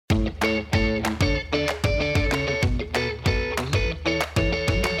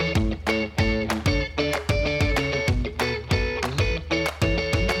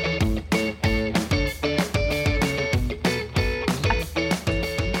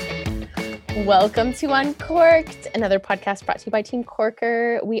Welcome to Uncorked, another podcast brought to you by Team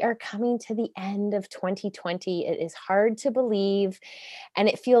Corker. We are coming to the end of 2020. It is hard to believe, and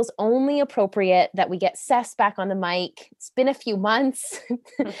it feels only appropriate that we get Cess back on the mic. It's been a few months.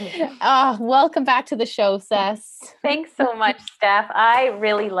 Welcome back to the show, Cess. Thanks so much, Steph. I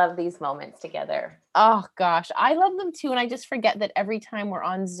really love these moments together. Oh gosh, I love them too. And I just forget that every time we're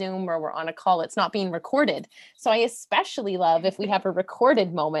on Zoom or we're on a call, it's not being recorded. So I especially love if we have a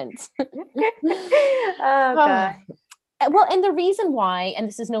recorded moment. Oh, God. Well, and the reason why, and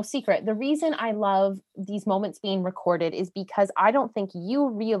this is no secret, the reason I love these moments being recorded is because I don't think you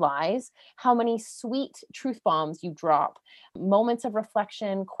realize how many sweet truth bombs you drop, moments of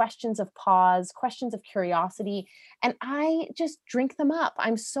reflection, questions of pause, questions of curiosity, and I just drink them up.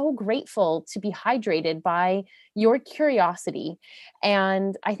 I'm so grateful to be hydrated by your curiosity.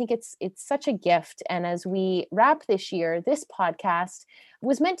 And I think it's such a gift. And as we wrap this year, this podcast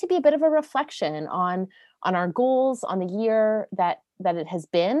was meant to be a bit of a reflection on our goals, on the year that it has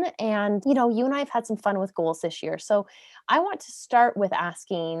been. And, you know, you and I have had some fun with goals this year. So I want to start with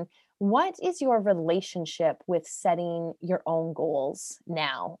asking, what is your relationship with setting your own goals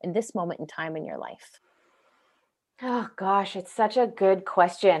now in this moment in time in your life? Oh, gosh, it's such a good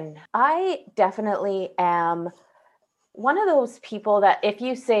question. I definitely am one of those people that if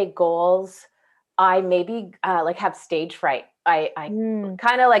you say goals, I maybe have stage fright. I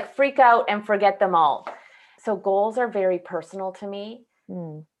kind of like freak out and forget them all. So goals are very personal to me.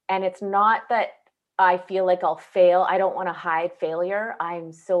 And it's not that I feel like I'll fail. I don't want to hide failure.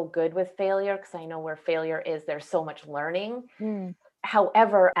 I'm so good with failure because I know where failure is. There's so much learning.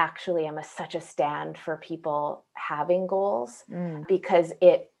 However, actually, I'm such a stand for people having goals because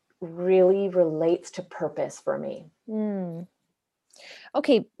it really relates to purpose for me.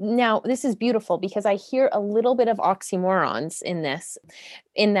 Okay, now this is beautiful because I hear a little bit of oxymorons in this,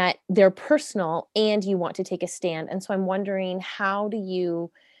 in that they're personal and you want to take a stand. And so I'm wondering, how do you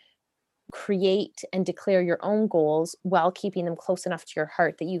create and declare your own goals while keeping them close enough to your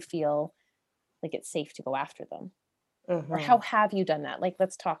heart that you feel like it's safe to go after them? Or how have you done that? Like,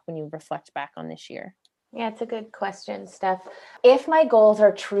 let's talk when you reflect back on this year. Yeah, it's a good question, Steph. If my goals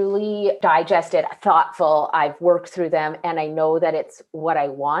are truly digested, thoughtful, I've worked through them, and I know that it's what I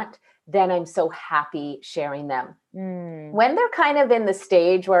want, then I'm so happy sharing them. When they're kind of in the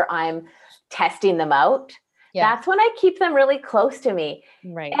stage where I'm testing them out, that's when I keep them really close to me.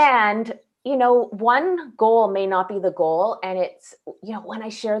 Right. And, you know, one goal may not be the goal. And it's, you know, when I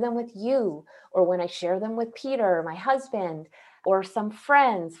share them with you, or when I share them with Peter, my husband, or some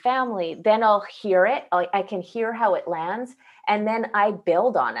friends, family, then I'll hear it. I can hear how it lands. And then I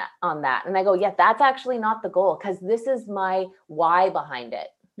build on that. And I go, yeah, that's actually not the goal because this is my why behind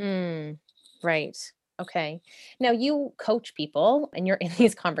it. Right. Okay. Now you coach people and you're in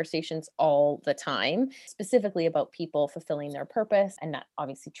these conversations all the time, specifically about people fulfilling their purpose. And that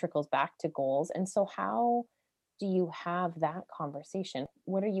obviously trickles back to goals. And so how do you have that conversation?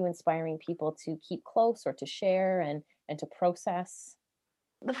 What are you inspiring people to keep close or to share and to process?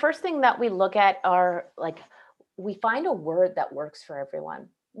 The first thing that we look at are we find a word that works for everyone.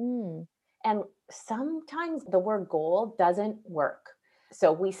 And sometimes the word goal doesn't work.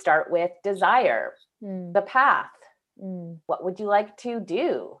 So we start with desire, the path. What would you like to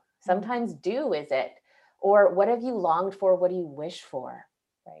do? Sometimes do is it? Or what have you longed for? What do you wish for?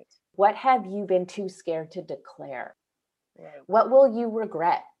 Right. What have you been too scared to declare? Right. What will you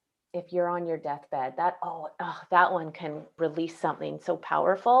regret if you're on your deathbed? That one can release something so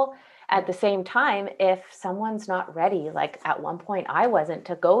powerful. At the same time, if someone's not ready, like at one point I wasn't,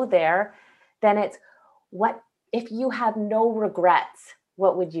 to go there, then it's, what if you have no regrets?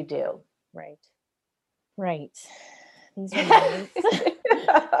 What would you do? Right. These are moments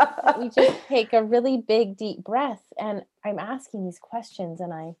that we just take a really big, deep breath. And I'm asking these questions,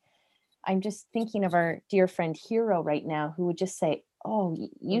 and I'm just thinking of our dear friend Hero right now, who would just say, oh,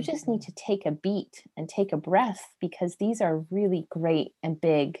 you just need to take a beat and take a breath, because these are really great and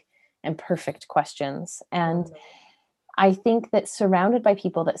big and perfect questions. And I think that surrounded by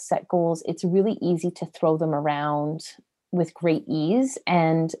people that set goals, it's really easy to throw them around with great ease.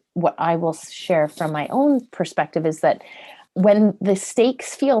 And what I will share from my own perspective is that when the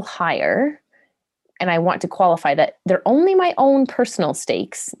stakes feel higher, and I want to qualify that they're only my own personal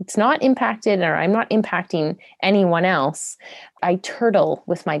stakes, it's not impacted, or I'm not impacting anyone else, I turtle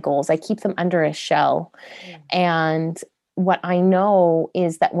with my goals. I keep them under a shell. And what I know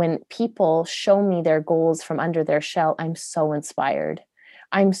is that when people show me their goals from under their shell, I'm so inspired.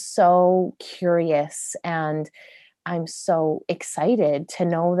 I'm so curious, and I'm so excited to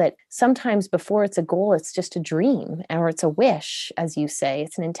know that sometimes before it's a goal, it's just a dream, or it's a wish, as you say,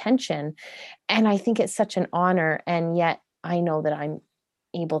 it's an intention. And I think it's such an honor. And yet I know that I'm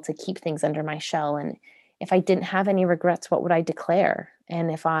able to keep things under my shell. And if I didn't have any regrets, what would I declare?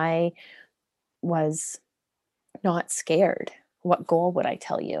 And if I was not scared, what goal would I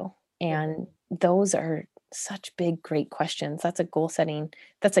tell you? And those are such big, great questions. That's a goal setting,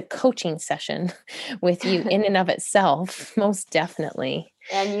 that's a coaching session with you in and of itself, most definitely.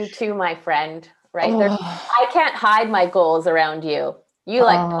 And you too, my friend, right? Oh, I can't hide my goals around you. You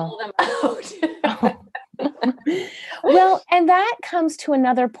like oh. pull them out. Well, and that comes to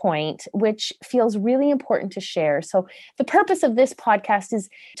another point, which feels really important to share. So, the purpose of this podcast is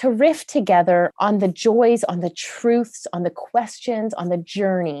to riff together on the joys, on the truths, on the questions, on the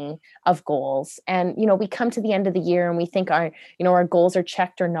journey of goals. And, we come to the end of the year and we think our goals are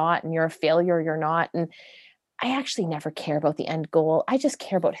checked or not, and you're a failure or you're not. And I actually never care about the end goal. I just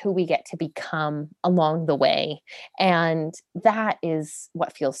care about who we get to become along the way. And that is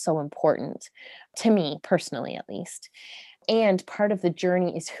what feels so important to me personally, at least. And part of the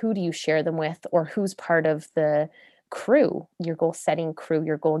journey is, who do you share them with, or who's part of the crew, your goal setting crew,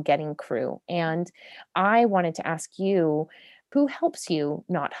 your goal getting crew. And I wanted to ask you, who helps you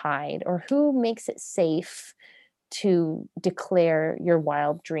not hide, or who makes it safe to declare your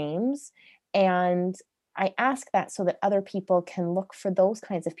wild dreams? And I ask that so that other people can look for those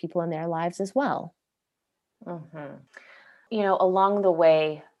kinds of people in their lives as well. Mm-hmm. Along the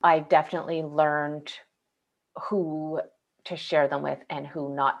way, I definitely learned who to share them with and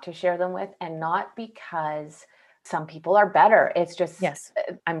who not to share them with. And not because some people are better. It's just, Yes.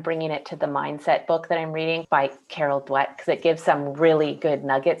 I'm bringing it to the mindset book that I'm reading by Carol Dweck, because it gives some really good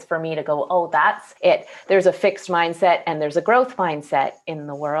nuggets for me to go, oh, that's it. There's a fixed mindset and there's a growth mindset in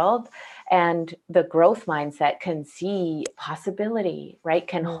the world. And the growth mindset can see possibility, right?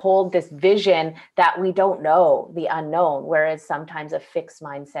 Can hold this vision that we don't know, the unknown. Whereas sometimes a fixed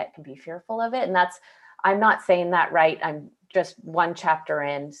mindset can be fearful of it. And I'm not saying that right. I'm just one chapter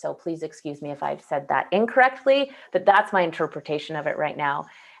in, so please excuse me if I've said that incorrectly, but that's my interpretation of it right now.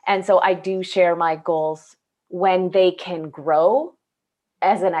 And so I do share my goals when they can grow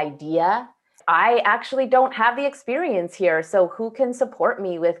as an idea. I actually don't have the experience here, so who can support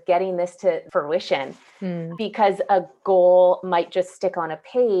me with getting this to fruition? Because a goal might just stick on a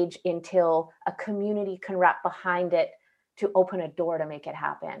page until a community can wrap behind it to open a door to make it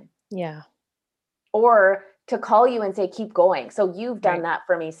happen. Yeah. Or to call you and say, keep going. So you've done Right. that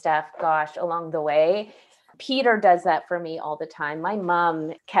for me, Steph, gosh, along the way. Peter does that for me all the time. My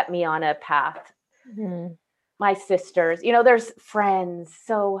mom kept me on a path. My sisters, there's friends.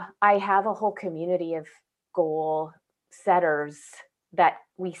 So I have a whole community of goal setters that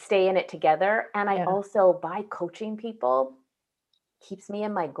we stay in it together. And I also, by coaching people, keeps me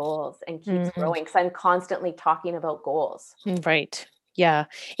in my goals and keeps growing, because I'm constantly talking about goals. Right. Yeah.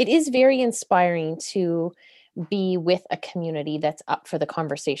 It is very inspiring to be with a community that's up for the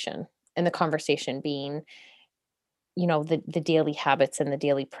conversation, and the conversation being, the daily habits and the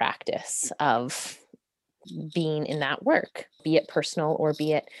daily practice of being in that work, be it personal or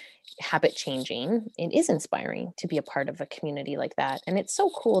be it habit changing. It is inspiring to be a part of a community like that. And it's so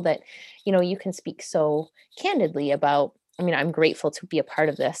cool that, you can speak so candidly about, I'm grateful to be a part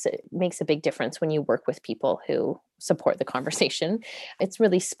of this. It makes a big difference when you work with people who support the conversation. It's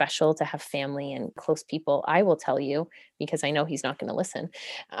really special to have family and close people. I will tell you, because I know he's not going to listen.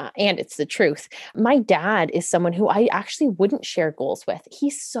 And it's the truth. My dad is someone who I actually wouldn't share goals with.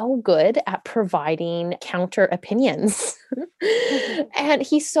 He's so good at providing counter opinions. And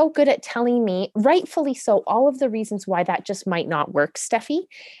he's so good at telling me, rightfully so, all of the reasons why that just might not work, Steffi.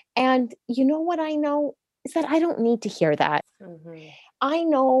 And you know what I know is that I don't need to hear that. I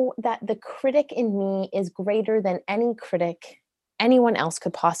know that the critic in me is greater than any critic anyone else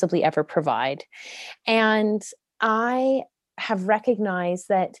could possibly ever provide. And I have recognized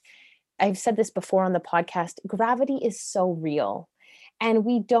that, I've said this before on the podcast, gravity is so real. And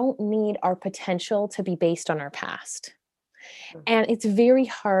we don't need our potential to be based on our past. And it's very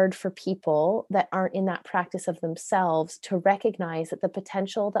hard for people that aren't in that practice of themselves to recognize that the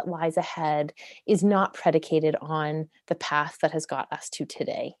potential that lies ahead is not predicated on the path that has got us to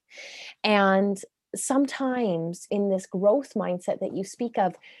today. And sometimes in this growth mindset that you speak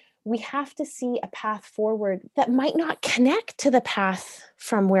of, we have to see a path forward that might not connect to the path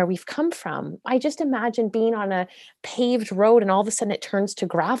from where we've come from. I just imagine being on a paved road and all of a sudden it turns to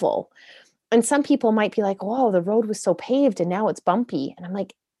gravel. And some people might be like, whoa, the road was so paved and now it's bumpy. And I'm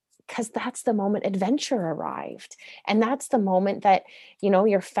like, because that's the moment adventure arrived. And that's the moment that,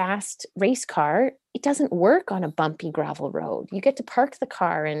 your fast race car, it doesn't work on a bumpy gravel road. You get to park the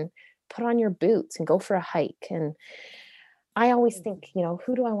car and put on your boots and go for a hike. And I always think,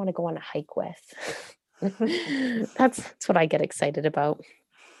 who do I want to go on a hike with? That's what I get excited about.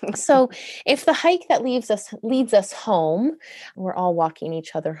 So if the hike that leads us home, we're all walking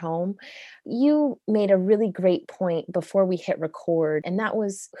each other home, you made a really great point before we hit record, and that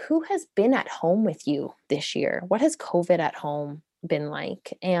was, who has been at home with you this year? What has COVID at home been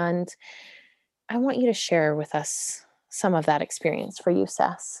like? And I want you to share with us some of that experience for you,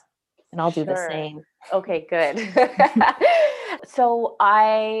 Cess, and I'll do the Sure. same. Okay, good. So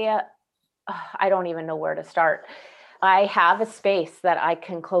I don't even know where to start. I have a space that I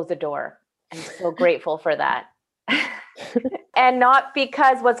can close a door. I'm so grateful for that. And not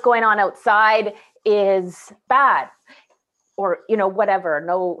because what's going on outside is bad or, whatever,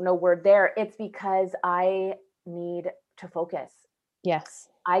 no word there. It's because I need to focus. Yes.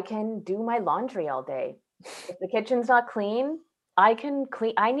 I can do my laundry all day. If the kitchen's not clean, I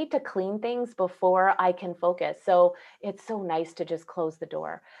need to clean things before I can focus. So it's so nice to just close the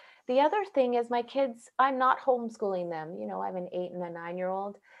door. The other thing is my kids, I'm not homeschooling them. I have an 8 and a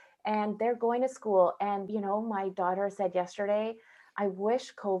 9-year-old, and they're going to school. And, my daughter said yesterday, I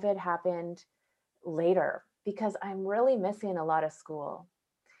wish COVID happened later because I'm really missing a lot of school.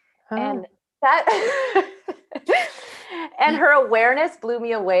 And that and her awareness blew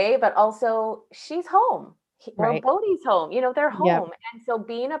me away, but also she's home. Or Right. Bodhi's home, they're Yep. home. And so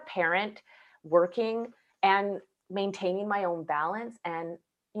being a parent, working and maintaining my own balance and,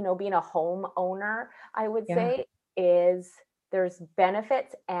 being a home owner, I would Yeah. say there's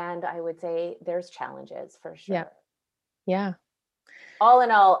benefits and I would say there's challenges for Yeah. sure. Yeah. All in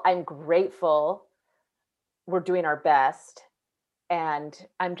all, I'm grateful we're doing our best. And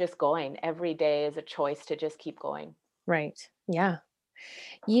I'm just going. Every day is a choice to just keep going. Right. Yeah.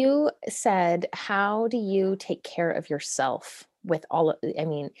 You said, how do you take care of yourself with I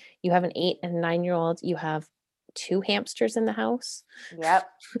mean, you have an 8 and 9-year-old, you have 2 hamsters in the house. Yep.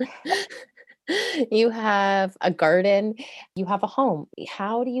 You have a garden, you have a home.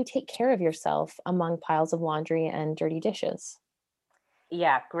 How do you take care of yourself among piles of laundry and dirty dishes?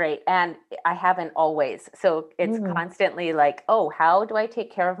 Yeah, great. And I haven't always. So it's Mm, constantly like, oh, how do I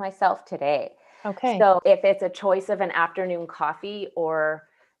take care of myself today? okay. So if it's a choice of an afternoon coffee or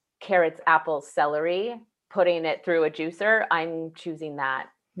carrots, apples, celery, putting it through a juicer, I'm choosing that.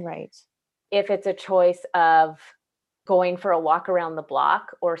 Right. If it's a choice of going for a walk around the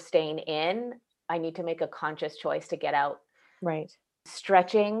block or staying in, I need to make a conscious choice to get out. Right.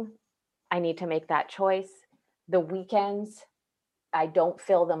 Stretching, I need to make that choice. The weekends, I don't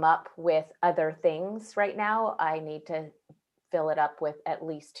fill them up with other things right now. I need to fill it up with at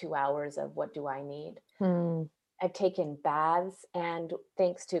least 2 hours of what do I need. Hmm. I've taken baths, and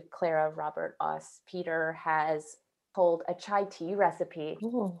thanks to Clara Robert Oss, Peter has told a chai tea recipe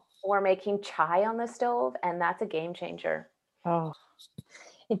Ooh. for making chai on the stove, and that's a game changer. Oh,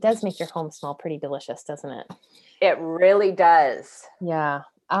 it does make your home smell pretty delicious, doesn't it? It really does. Yeah.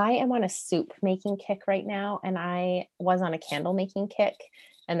 I am on a soup making kick right now, and I was on a candle making kick.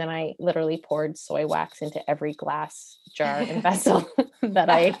 And then I literally poured soy wax into every glass jar and vessel that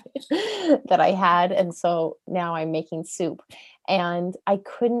I had. And so now I'm making soup. And I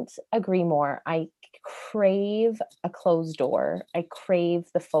couldn't agree more. I crave a closed door. I crave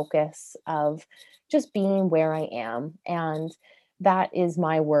the focus of just being where I am. And that is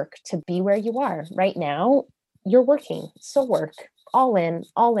my work, to be where you are right now. You're working, so work all in,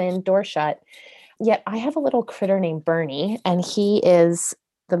 door shut. Yet I have a little critter named Bernie, and he is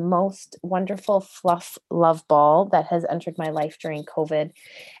the most wonderful fluff love ball that has entered my life during COVID.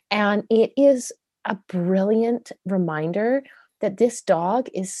 And it is a brilliant reminder that this dog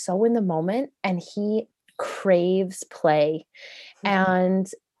is so in the moment and he craves play. And,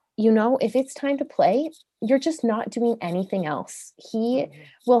 if it's time to play, you're just not doing anything else. He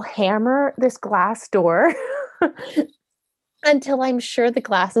will hammer this glass door until I'm sure the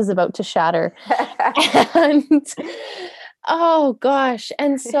glass is about to shatter. And oh gosh.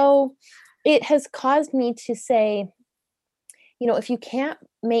 And so it has caused me to say, if you can't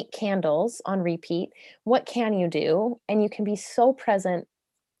make candles on repeat, what can you do? And you can be so present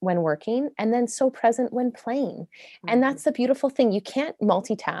when working and then so present when playing. And that's the beautiful thing. You can't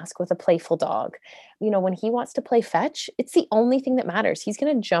multitask with a playful dog. When he wants to play fetch, it's the only thing that matters. He's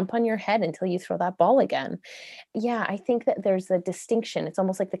going to jump on your head until you throw that ball again. Yeah, I think that there's a distinction. It's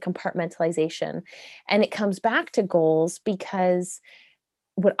almost like the compartmentalization. And it comes back to goals because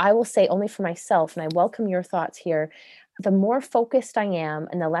what I will say only for myself, and I welcome your thoughts here, the more focused I am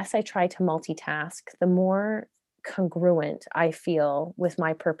and the less I try to multitask, the more congruent I feel with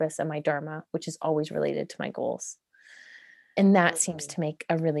my purpose and my dharma, which is always related to my goals. And that seems to make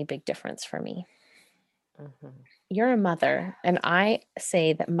a really big difference for me. You're a mother, and I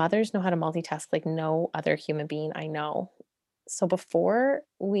say that mothers know how to multitask like no other human being I know. So before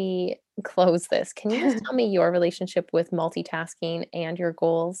we close this, can you just tell me your relationship with multitasking and your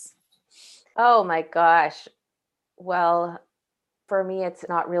goals? Oh my gosh. Well, for me, it's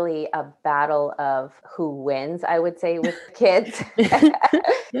not really a battle of who wins, I would say, with kids.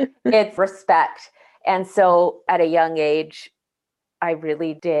 It's respect. And so at a young age, I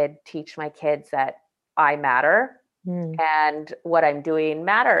really did teach my kids that I matter and what I'm doing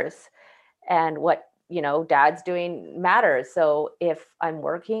matters and what, dad's doing matters. So if I'm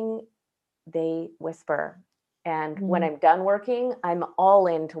working, they whisper. And when I'm done working, I'm all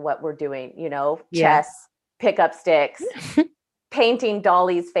into what we're doing, chess, pick up sticks, painting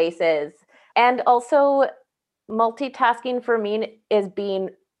dollies' faces. And also multitasking for me is being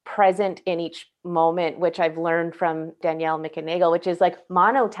present in each moment, which I've learned from Danielle McInagel, which is like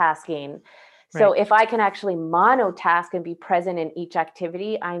monotasking. So if I can actually monotask and be present in each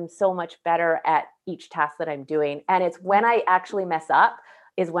activity, I'm so much better at each task that I'm doing. And it's when I actually mess up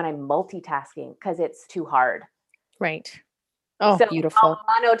is when I'm multitasking because it's too hard. Right. Oh, so beautiful.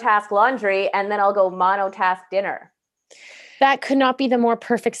 I'll monotask laundry and then I'll go monotask dinner. That could not be the more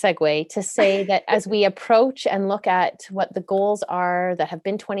perfect segue to say that as we approach and look at what the goals are that have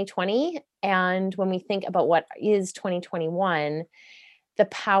been 2020, and when we think about what is 2021, the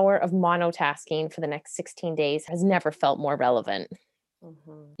power of monotasking for the next 16 days has never felt more relevant.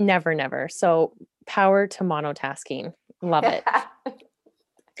 Never, never. So power to monotasking. Love it.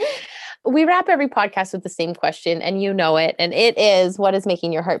 We wrap every podcast with the same question, and you know it. And it is, what is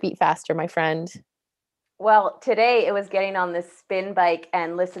making your heart beat faster, my friend? Well, today it was getting on this spin bike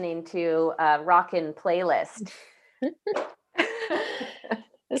and listening to a rockin' playlist.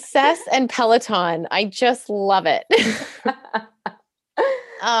 Cess and Peloton. I just love it.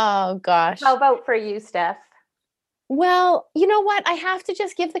 Oh, gosh. How about for you, Steph? Well, you know what? I have to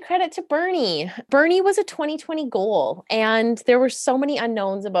just give the credit to Bernie. Bernie was a 2020 goal, and there were so many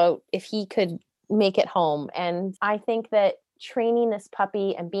unknowns about if he could make it home. And I think that training this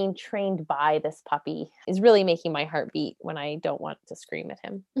puppy and being trained by this puppy is really making my heart beat when I don't want to scream at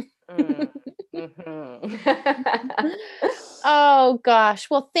him. Oh,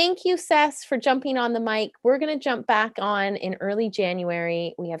 gosh. Well, thank you, Cess, for jumping on the mic. We're going to jump back on in early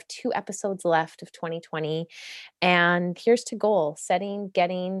January. We have 2 episodes left of 2020. And here's to goal setting,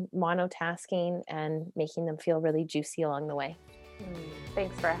 getting, monotasking, and making them feel really juicy along the way.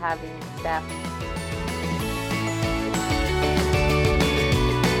 Thanks for having me, Steph.